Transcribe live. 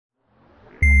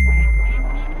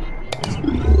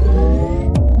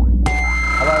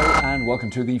welcome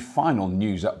to the final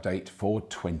news update for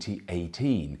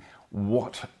 2018.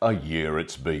 What a year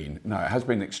it's been. No, it has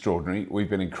been extraordinary. We've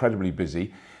been incredibly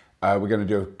busy. We're going to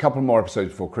do a couple more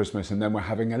episodes before Christmas, and then we're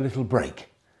having a little break.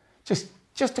 Just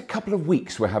a couple of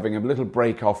weeks. We're having a little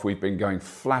break off. We've been going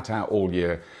flat out all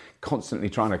year, constantly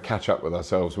trying to catch up with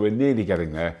ourselves. We're nearly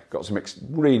getting there. Got some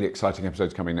really exciting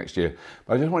episodes coming next year.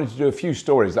 But I just wanted to do a few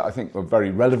stories that I think were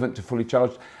very relevant to Fully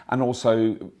Charged and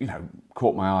also,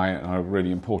 caught my eye and are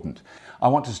really important. I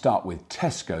want to start with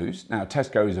Tesco's. Now,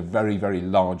 Tesco is a very, very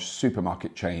large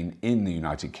supermarket chain in the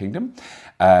United Kingdom.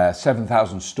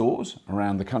 7,000 stores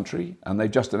around the country, and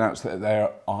they've just announced that they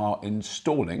are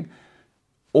installing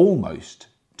almost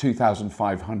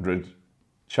 2,500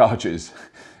 chargers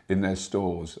in their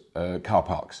stores, car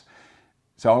parks.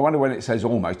 So I wonder when it says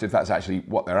almost, if that's actually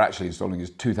what they're actually installing is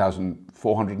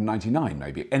 2,499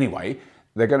 maybe. Anyway,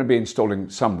 they're going to be installing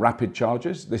some rapid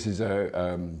chargers. This is this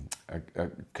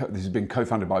has been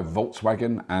co-founded by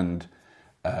Volkswagen and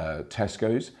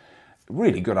Tesco's.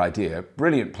 Really good idea,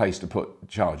 brilliant place to put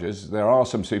chargers. There are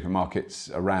some supermarkets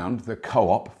around. The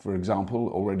Co-op, for example,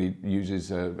 already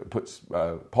uses puts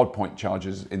pod point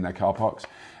chargers in their car parks,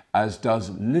 as does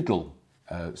Lidl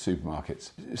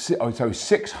supermarkets. So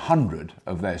 600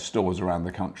 of their stores around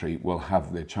the country will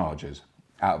have their chargers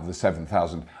out of the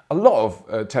 7,000. A lot of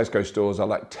Tesco stores are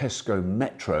like Tesco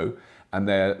Metro, and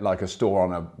they're like a store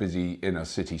on a busy inner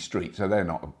city street, so they're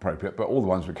not appropriate, but all the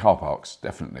ones with car parks,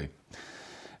 definitely.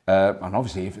 And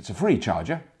obviously, if it's a free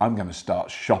charger, I'm going to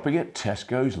start shopping at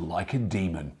Tesco's like a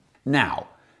demon. Now,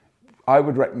 I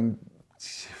would reckon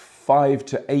 5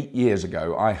 to 8 years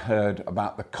ago, I heard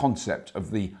about the concept of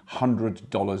the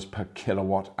 $100 per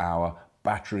kilowatt hour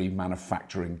battery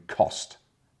manufacturing cost.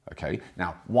 Okay,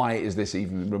 now, why is this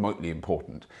even remotely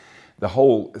important? The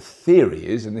whole theory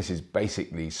is, and this is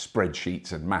basically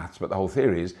spreadsheets and maths, but the whole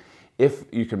theory is, if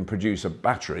you can produce a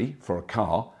battery for a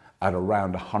car at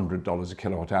around $100 a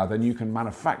kilowatt hour, then you can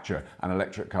manufacture an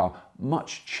electric car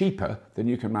much cheaper than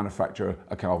you can manufacture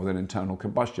a car with an internal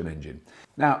combustion engine.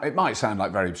 Now, it might sound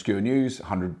like very obscure news,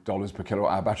 $100 per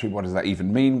kilowatt hour battery, what does that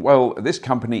even mean? Well, this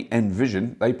company,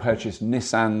 Envision, they purchased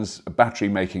Nissan's battery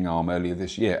making arm earlier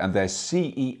this year, and their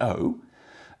CEO,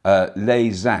 Lei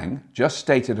Zhang, just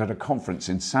stated at a conference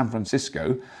in San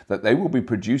Francisco that they will be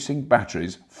producing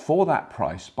batteries for that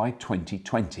price by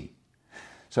 2020.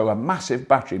 So a massive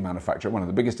battery manufacturer, one of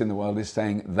the biggest in the world, is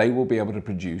saying they will be able to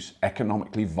produce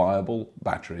economically viable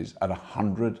batteries at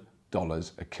 $100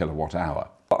 a kilowatt hour.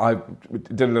 I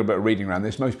did a little bit of reading around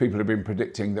this. Most people have been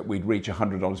predicting that we'd reach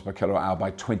 $100 per kilowatt hour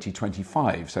by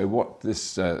 2025. So what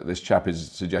this chap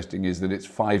is suggesting is that it's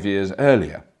 5 years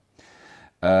earlier.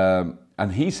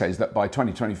 And he says that by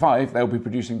 2025, they'll be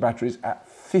producing batteries at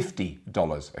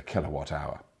 $50 a kilowatt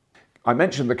hour. I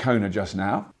mentioned the Kona just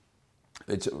now.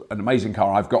 It's an amazing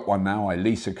car. I've got one now. I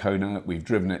lease a Kona. We've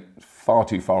driven it far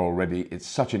too far already. It's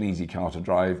such an easy car to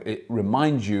drive. It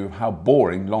reminds you of how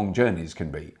boring long journeys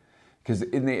can be. Because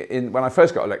when I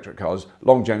first got electric cars,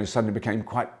 long journeys suddenly became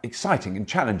quite exciting and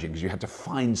challenging because you had to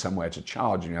find somewhere to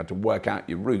charge and you had to work out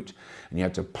your route and you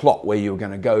had to plot where you were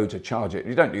going to go to charge it.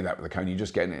 You don't do that with a Kona. You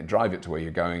just get in it and drive it to where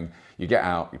you're going. You get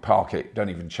out, you park it, don't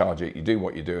even charge it. You do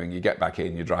what you're doing. You get back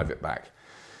in, you drive it back.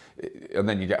 And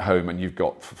then you get home and you've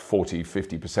got 40,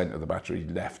 50% of the battery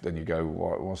left and you go,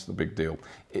 what's the big deal?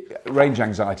 Range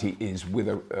anxiety is, with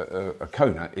a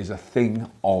Kona, is a thing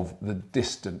of the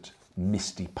distant,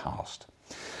 misty past.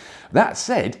 That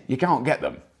said, you can't get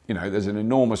them. There's an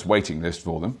enormous waiting list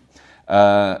for them.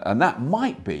 And that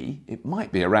might be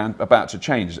about to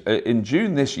change. In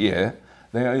June this year,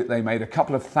 they made a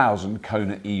couple of thousand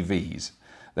Kona EVs.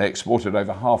 They exported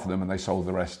over half of them and they sold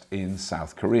the rest in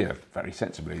South Korea. Very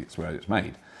sensibly, it's where it's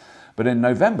made. But in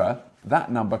November,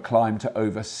 that number climbed to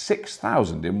over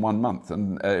 6,000 in 1 month.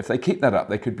 And if they keep that up,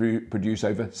 they could produce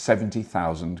over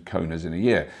 70,000 Konas in a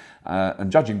year.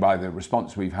 And judging by the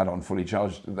response we've had on Fully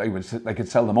Charged, they could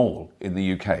sell them all in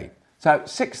the UK. So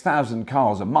 6,000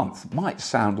 cars a month might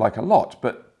sound like a lot,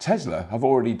 but Tesla have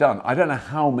already done, I don't know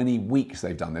how many weeks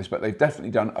they've done this, but they've definitely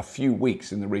done a few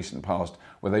weeks in the recent past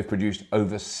where they've produced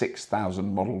over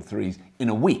 6,000 Model 3s in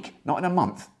a week, not in a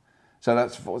month. So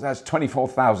that's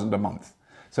 24,000 a month.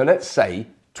 So let's say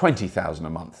 20,000 a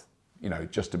month,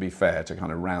 just to be fair, to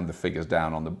kind of round the figures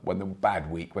down on when the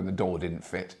bad week, when the door didn't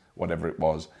fit, whatever it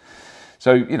was.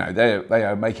 So, they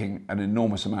are making an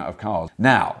enormous amount of cars.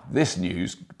 Now, this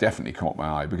news definitely caught my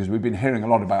eye because we've been hearing a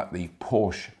lot about the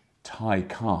Porsche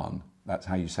Taycan. That's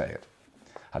how you say it.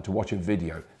 Had to watch a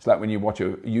video. It's like when you watch a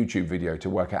YouTube video to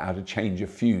work out how to change a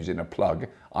fuse in a plug.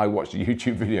 I watched a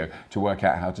YouTube video to work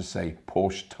out how to say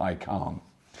Porsche Taycan.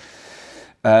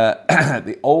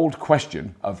 The old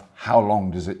question of how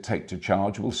long does it take to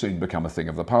charge will soon become a thing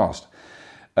of the past.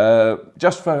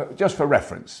 Just for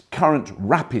reference, current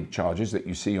rapid chargers that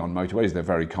you see on motorways, they're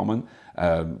very common.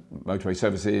 Motorway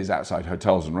services, outside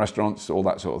hotels and restaurants, all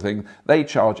that sort of thing, they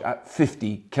charge at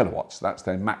 50 kilowatts. That's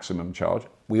their maximum charge.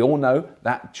 We all know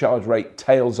that charge rate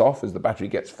tails off as the battery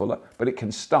gets fuller, but it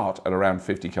can start at around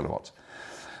 50 kilowatts.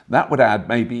 That would add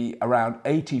maybe around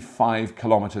 85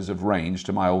 kilometers of range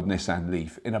to my old Nissan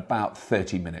Leaf in about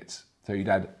 30 minutes. So you'd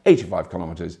add 85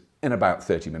 kilometers in about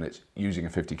 30 minutes using a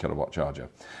 50 kilowatt charger.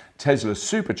 Tesla's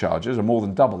superchargers are more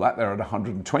than double that. They're at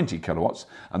 120 kilowatts,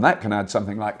 and that can add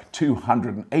something like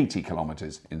 280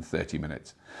 kilometers in 30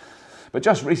 minutes. But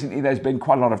just recently, there's been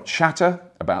quite a lot of chatter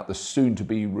about the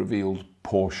soon-to-be revealed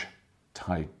Porsche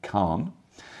Taycan,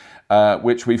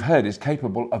 which we've heard is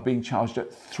capable of being charged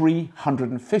at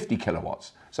 350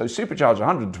 kilowatts. So supercharger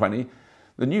 120,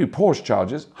 the new Porsche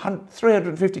chargers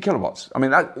 350 kilowatts. I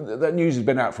mean, that news has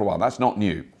been out for a while. That's not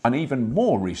new. An even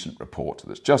more recent report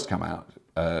that's just come out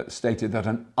stated that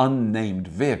an unnamed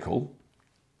vehicle,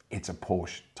 it's a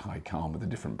Porsche Taycan with a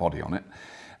different body on it,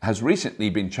 has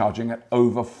recently been charging at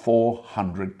over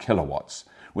 400 kilowatts,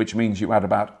 which means you add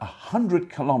about 100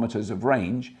 kilometers of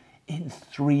range in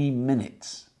 3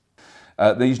 minutes.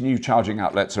 These new charging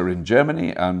outlets are in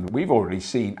Germany, and we've already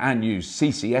seen and used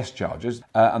CCS chargers,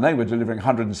 and they were delivering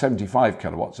 175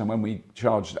 kilowatts. And when we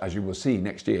charged, as you will see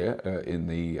next year in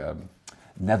the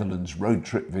Netherlands road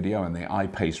trip video and the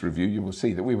iPace review, you will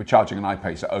see that we were charging an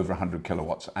iPace at over 100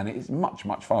 kilowatts, and it is much,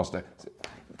 much faster.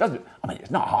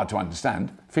 It's not hard to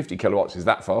understand. 50 kilowatts is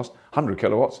that fast, 100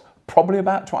 kilowatts, probably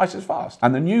about twice as fast.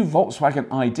 And the new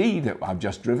Volkswagen ID that I've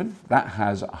just driven, that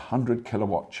has 100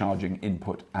 kilowatt charging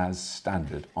input as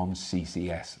standard on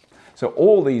CCS. So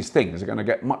all these things are going to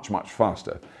get much, much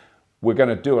faster. We're going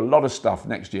to do a lot of stuff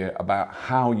next year about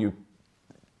how you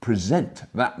present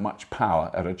that much power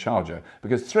at a charger,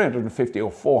 because 350 or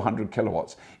 400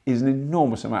 kilowatts is an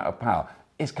enormous amount of power.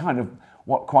 It's kind of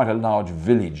what quite a large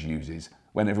village uses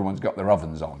when everyone's got their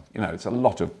ovens on. You know, it's a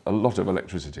lot of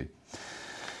electricity.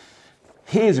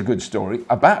 Here's a good story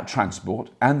about transport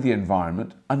and the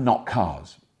environment and not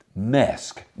cars.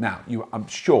 Maersk. Now, I'm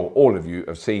sure all of you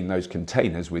have seen those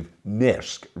containers with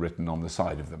Maersk written on the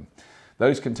side of them.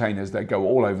 Those containers, they go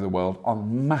all over the world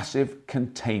on massive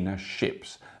container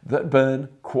ships that burn,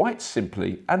 quite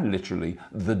simply and literally,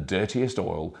 the dirtiest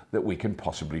oil that we can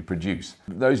possibly produce.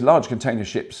 Those large container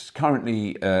ships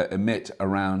currently emit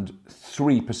around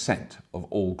 3% of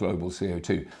all global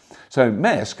CO2. So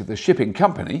Maersk, the shipping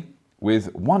company,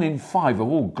 with 1 in 5 of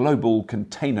all global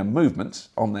container movements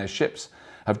on their ships,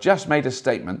 have just made a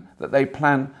statement that they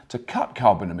plan to cut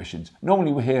carbon emissions.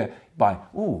 Normally we hear by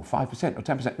 5% or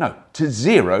 10%. No, to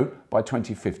 0 by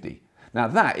 2050. Now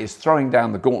that is throwing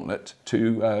down the gauntlet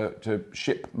to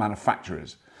ship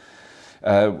manufacturers.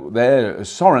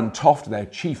 Soren Toft, their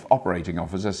chief operating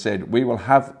officer, said, "We will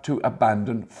have to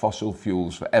abandon fossil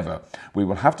fuels forever. We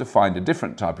will have to find a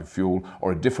different type of fuel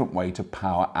or a different way to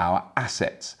power our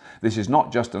assets. This is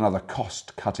not just another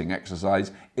cost-cutting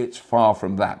exercise. It's far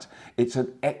from that. It's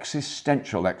an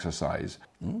existential exercise."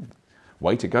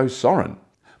 Way to go, Soren.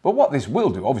 But what this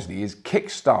will do, obviously, is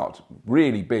kickstart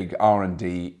really big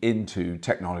R&D into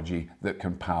technology that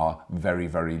can power very,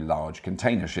 very large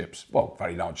container ships. Well,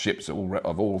 very large ships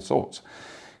of all sorts.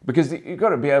 Because you've got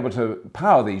to be able to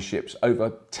power these ships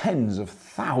over tens of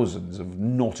thousands of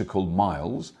nautical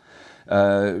miles,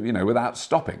 without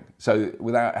stopping. So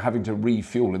without having to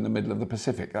refuel in the middle of the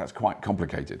Pacific. That's quite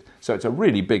complicated. So it's a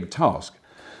really big task.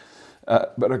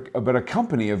 But a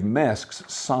company of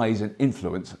Maersk's size and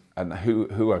influence, and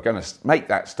who are going to make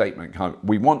that statement,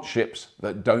 we want ships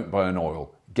that don't burn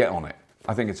oil, get on it.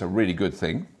 I think it's a really good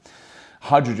thing.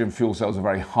 Hydrogen fuel cells are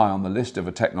very high on the list of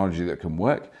a technology that can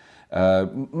work.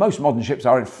 Most modern ships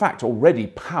are in fact already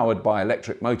powered by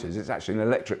electric motors. It's actually an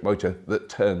electric motor that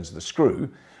turns the screw,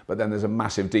 but then there's a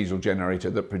massive diesel generator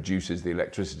that produces the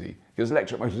electricity. Because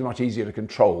electric motors are much easier to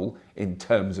control in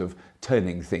terms of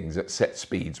turning things at set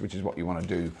speeds, which is what you want to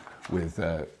do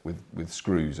with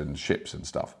screws and ships and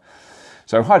stuff.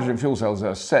 So hydrogen fuel cells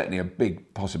are certainly a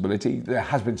big possibility. There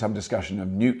has been some discussion of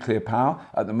nuclear power.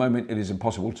 At the moment, it is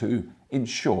impossible to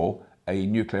insure a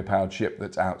nuclear-powered ship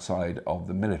that's outside of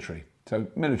the military. So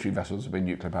military vessels have been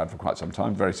nuclear-powered for quite some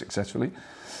time, very successfully.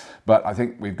 But I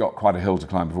think we've got quite a hill to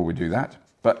climb before we do that.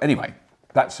 But anyway,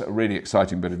 that's a really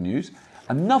exciting bit of news.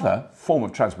 Another form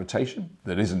of transportation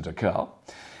that isn't a car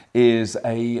is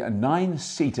a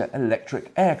 9-seater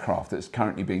electric aircraft that's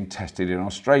currently being tested in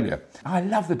Australia. I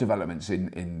love the developments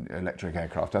in electric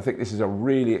aircraft. I think this is a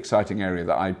really exciting area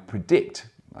that I predict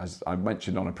As I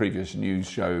mentioned on a previous news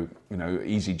show, you know,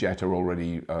 EasyJet are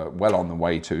already well on the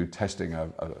way to testing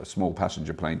a small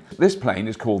passenger plane. This plane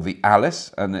is called the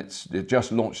Alice, and it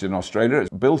just launched in Australia. It's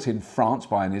built in France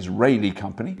by an Israeli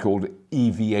company called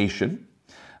Aviation.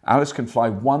 Alice can fly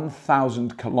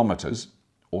 1,000 kilometers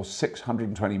or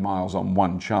 620 miles on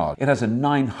one charge. It has a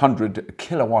 900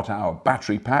 kilowatt-hour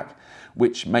battery pack,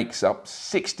 which makes up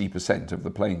 60% of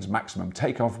the plane's maximum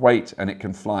takeoff weight, and it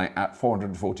can fly at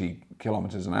 440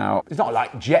 kilometers an hour. It's not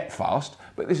like jet fast,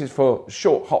 but this is for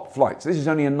short hop flights. This is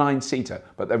only a 9-seater,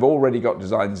 but they've already got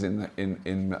designs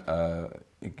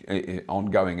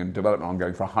ongoing and development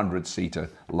ongoing for a 100-seater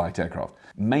light aircraft.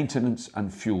 Maintenance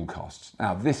and fuel costs.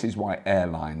 Now, this is why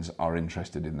airlines are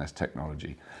interested in this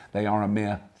technology. They are a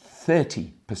mere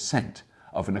 30%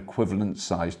 of an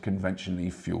equivalent-sized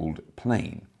conventionally fueled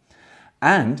plane.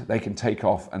 And they can take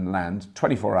off and land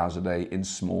 24 hours a day in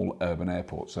small urban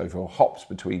airports. So for hops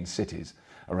between cities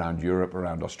around Europe,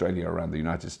 around Australia, around the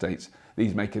United States,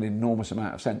 these make an enormous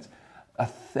amount of sense. A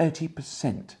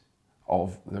 30%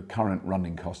 of the current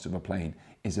running cost of a plane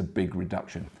is a big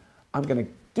reduction. I'm going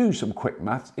to do some quick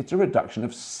maths. It's a reduction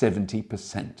of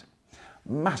 70%.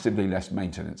 Massively less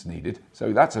maintenance needed,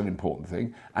 so that's an important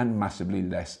thing, and massively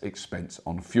less expense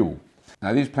on fuel.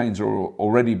 Now, these planes are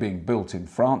already being built in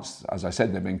France. As I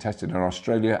said, they're being tested in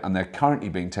Australia, and they're currently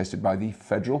being tested by the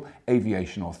Federal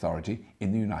Aviation Authority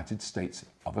in the United States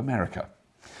of America.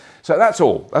 So that's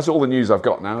all. That's all the news I've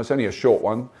got now. It's only a short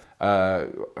one.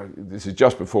 This is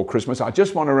just before Christmas. I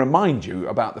just want to remind you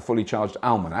about the Fully Charged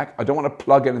Almanac. I don't want to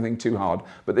plug anything too hard,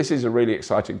 but this is a really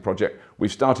exciting project.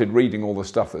 We've started reading all the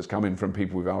stuff that's come in from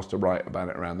people we've asked to write about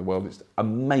it around the world. It's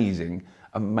amazing,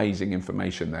 amazing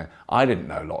information there. I didn't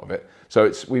know a lot of it.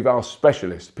 So we've asked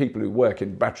specialists, people who work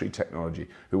in battery technology,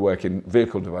 who work in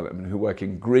vehicle development, who work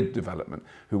in grid development,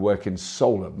 who work in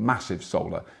solar, massive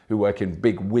solar, who work in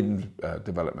big wind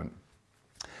development,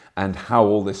 and how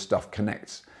all this stuff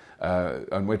connects.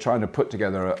 And we're trying to put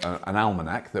together an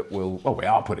almanac that will, well, we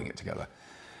are putting it together.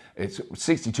 It's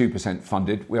 62%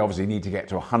 funded. We obviously need to get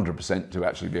to 100% to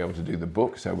actually be able to do the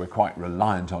book, so we're quite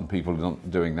reliant on people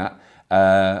doing that.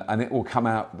 And it will come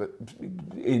out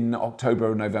in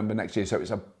October or November next year, so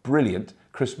it's a brilliant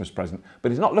Christmas present.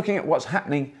 But it's not looking at what's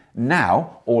happening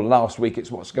now or last week,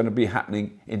 it's what's going to be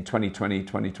happening in 2020,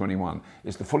 2021.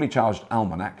 It's the Fully Charged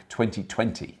Almanac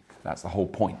 2020. That's the whole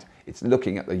point. It's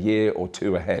looking at the year or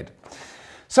two ahead.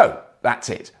 So that's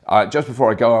it. Just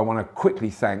before I go, I want to quickly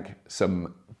thank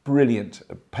some brilliant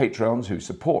patrons who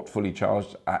support Fully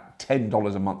Charged at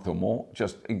 $10 a month or more.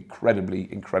 Just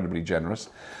incredibly, incredibly generous.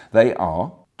 They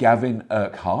are Gavin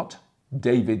Urquhart,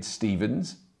 David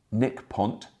Stevens, Nick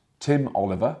Pont, Tim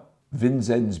Oliver,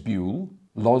 Vinzenz Buell,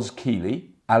 Loz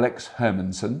Keeley, Alex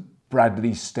Hermanson,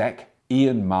 Bradley Steck,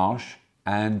 Ian Marsh,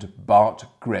 and Bart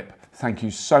Grip. Thank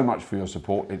you so much for your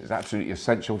support. It is absolutely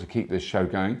essential to keep this show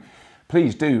going.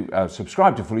 Please do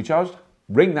subscribe to Fully Charged.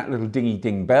 Ring that little dingy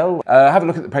ding bell. Have a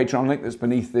look at the Patreon link that's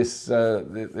beneath this,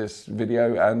 this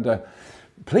video. And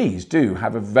please do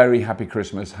have a very happy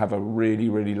Christmas. Have a really,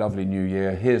 really lovely New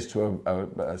Year. Here's to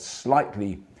a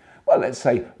slightly, well, let's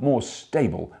say more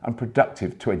stable and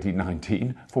productive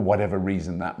 2019, for whatever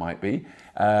reason that might be.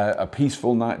 A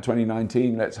peaceful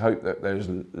 2019. Let's hope that there's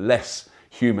less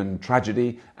human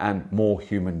tragedy and more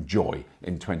human joy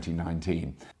in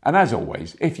 2019. And as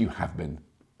always, if you have been,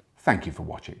 thank you for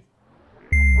watching.